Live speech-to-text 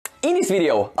In this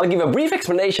video, I'll give a brief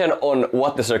explanation on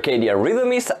what the circadian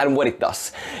rhythm is and what it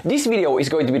does. This video is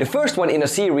going to be the first one in a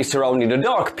series surrounding the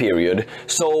dark period,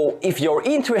 so if you're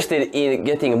interested in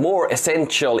getting more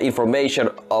essential information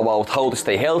about how to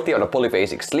stay healthy on a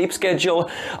polyphasic sleep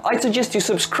schedule, I'd suggest you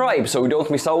subscribe so you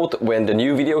don't miss out when the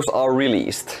new videos are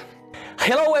released.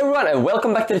 Hello everyone and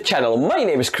welcome back to the channel. My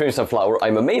name is Crimson Flower.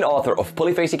 I'm a main author of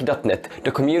Polyphasic.net,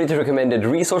 the community recommended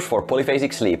resource for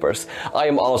polyphasic sleepers. I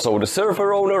am also the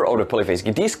server owner of the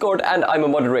Polyphasic Discord and I'm a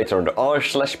moderator on the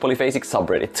r/polyphasic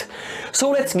subreddit. So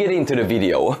let's get into the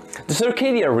video. The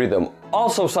circadian rhythm,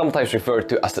 also sometimes referred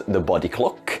to as the body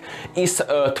clock, is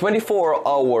a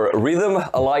 24-hour rhythm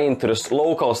aligned to the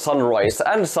local sunrise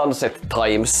and sunset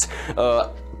times,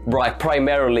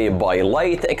 primarily by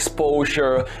light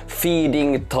exposure,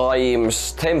 feeding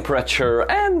times, temperature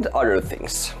and other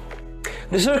things.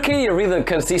 The circadian rhythm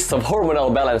consists of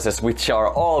hormonal balances which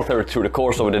are altered through the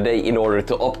course of the day in order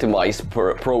to optimize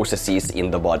processes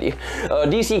in the body.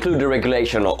 These include the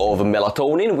regulation of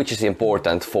melatonin, which is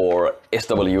important for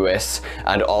SWS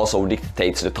and also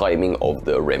dictates the timing of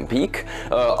the REM peak.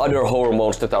 Other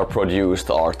hormones that are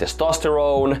produced are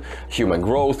testosterone, human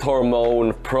growth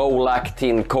hormone,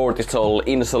 prolactin, cortisol,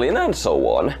 insulin and so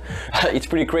on. It's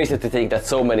pretty crazy to think that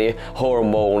so many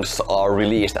hormones are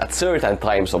released at certain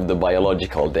times of the biological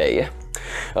day.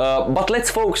 But let's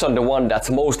focus on the one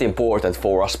that's most important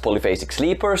for us polyphasic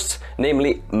sleepers,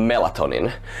 namely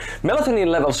melatonin. Melatonin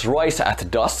levels rise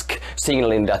at dusk,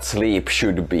 signaling that sleep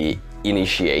should be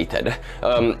initiated.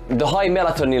 The high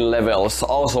melatonin levels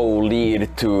also lead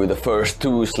to the first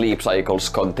two sleep cycles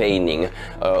containing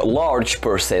a large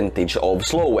percentage of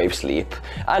slow wave sleep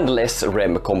and less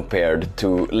REM compared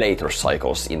to later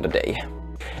cycles in the day.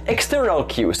 External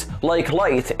cues, like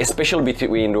light, especially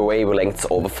between the wavelengths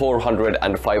of 400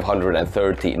 and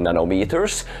 530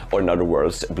 nanometers, or in other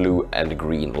words, blue and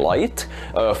green light,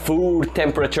 food,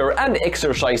 temperature and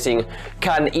exercising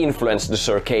can influence the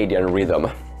circadian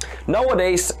rhythm.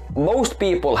 Nowadays, most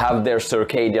people have their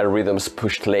circadian rhythms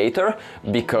pushed later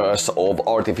because of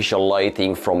artificial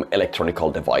lighting from electronic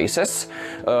devices,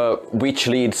 which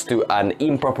leads to an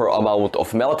improper amount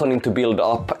of melatonin to build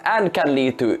up and can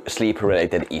lead to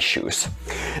sleep-related issues.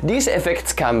 These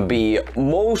effects can be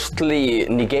mostly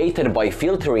negated by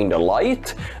filtering the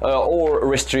light or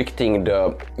restricting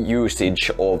the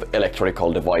usage of electronic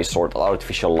device or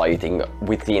artificial lighting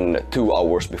within 2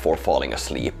 hours before falling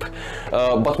asleep.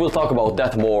 But we'll talk about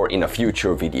that more in a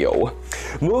future video.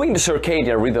 Moving the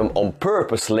circadian rhythm on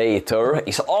purpose later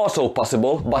is also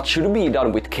possible, but should be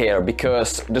done with care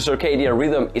because the circadian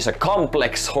rhythm is a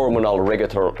complex hormonal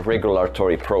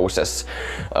regulatory process,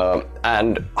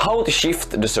 and how to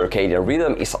shift the circadian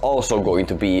rhythm is also going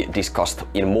to be discussed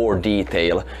in more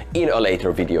detail in a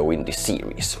later video in this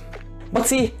series. But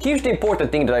see, here's the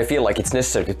important thing that I feel like it's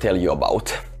necessary to tell you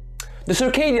about. The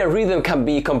circadian rhythm can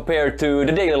be compared to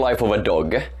the daily life of a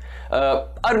dog.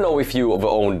 I don't know if you have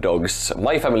owned dogs.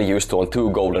 My family used to own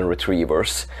 2 golden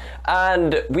retrievers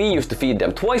and we used to feed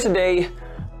them twice a day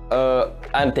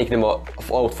and take them out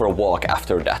for a walk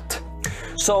after that.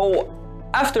 So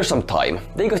after some time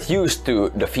they got used to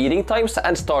the feeding times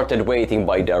and started waiting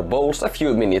by their bowls a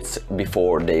few minutes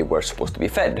before they were supposed to be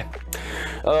fed.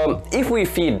 If we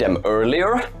feed them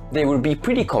earlier, they would be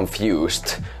pretty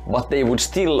confused, but they would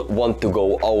still want to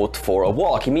go out for a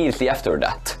walk immediately after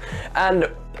that. And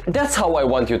that's how I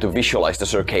want you to visualize the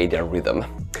circadian rhythm.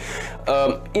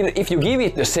 If you give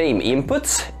it the same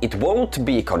inputs, it won't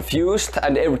be confused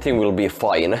and everything will be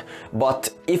fine. But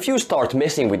if you start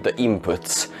messing with the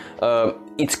inputs,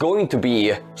 it's going to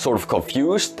be sort of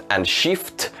confused and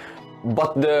shift,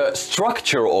 but the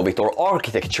structure of it or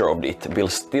architecture of it will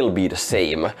still be the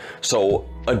same. So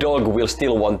a dog will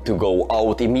still want to go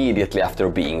out immediately after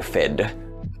being fed,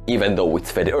 even though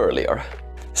it's fed earlier.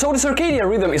 So the circadian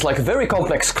rhythm is like a very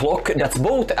complex clock that's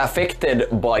both affected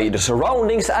by the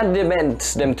surroundings and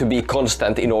demands them to be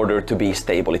constant in order to be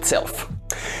stable itself.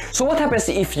 So what happens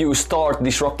if you start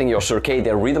disrupting your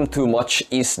circadian rhythm too much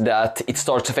is that it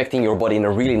starts affecting your body in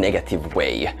a really negative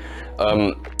way.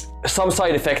 Some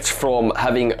side effects from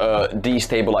having a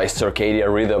destabilized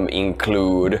circadian rhythm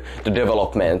include the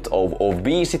development of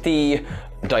obesity,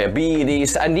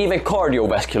 diabetes and even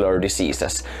cardiovascular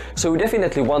diseases. So you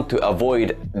definitely want to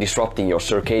avoid disrupting your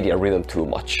circadian rhythm too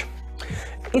much.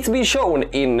 It's been shown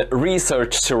in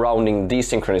research surrounding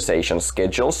desynchronization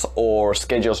schedules or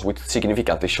schedules with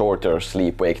significantly shorter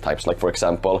sleep-wake times, like for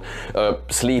example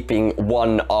sleeping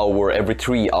 1 hour every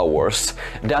 3 hours,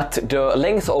 that the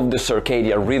length of the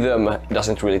circadian rhythm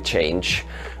doesn't really change.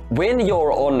 When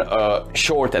you're on a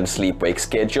shortened sleep-wake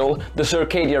schedule, the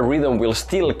circadian rhythm will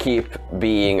still keep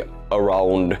being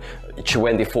around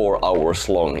 24 hours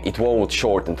long. It won't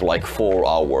shorten to like 4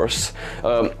 hours.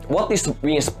 What this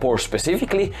means more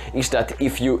specifically is that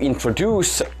if you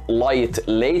introduce light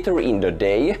later in the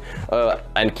day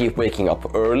and keep waking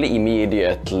up early,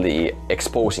 immediately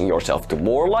exposing yourself to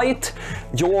more light,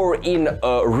 you're in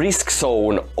a risk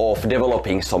zone of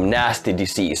developing some nasty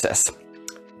diseases.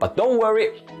 But don't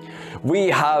worry, we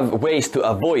have ways to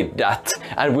avoid that,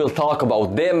 and we'll talk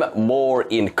about them more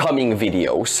in coming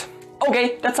videos.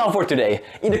 Okay, that's all for today.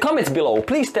 In the comments below,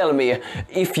 please tell me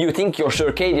if you think your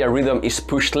circadian rhythm is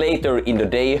pushed later in the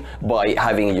day by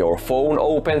having your phone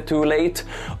open too late,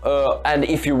 and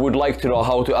if you would like to know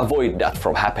how to avoid that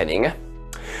from happening.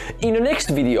 In the next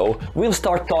video, we'll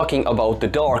start talking about the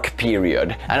dark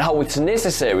period and how it's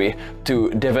necessary to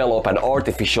develop an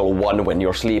artificial one when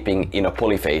you're sleeping in a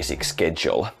polyphasic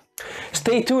schedule.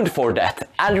 Stay tuned for that,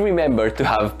 and remember to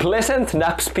have pleasant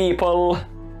naps, people!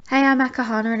 Hey, I'm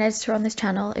Akahana, an editor on this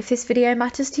channel. If this video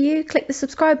matters to you, click the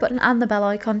subscribe button and the bell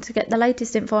icon to get the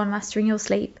latest info on mastering your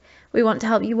sleep. We want to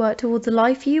help you work towards the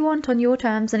life you want on your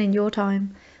terms and in your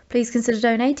time. Please consider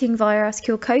donating via our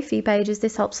secure Ko-fi page, as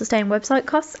this helps sustain website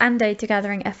costs and data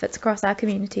gathering efforts across our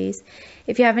communities.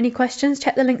 If you have any questions,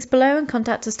 check the links below and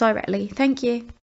contact us directly. Thank you.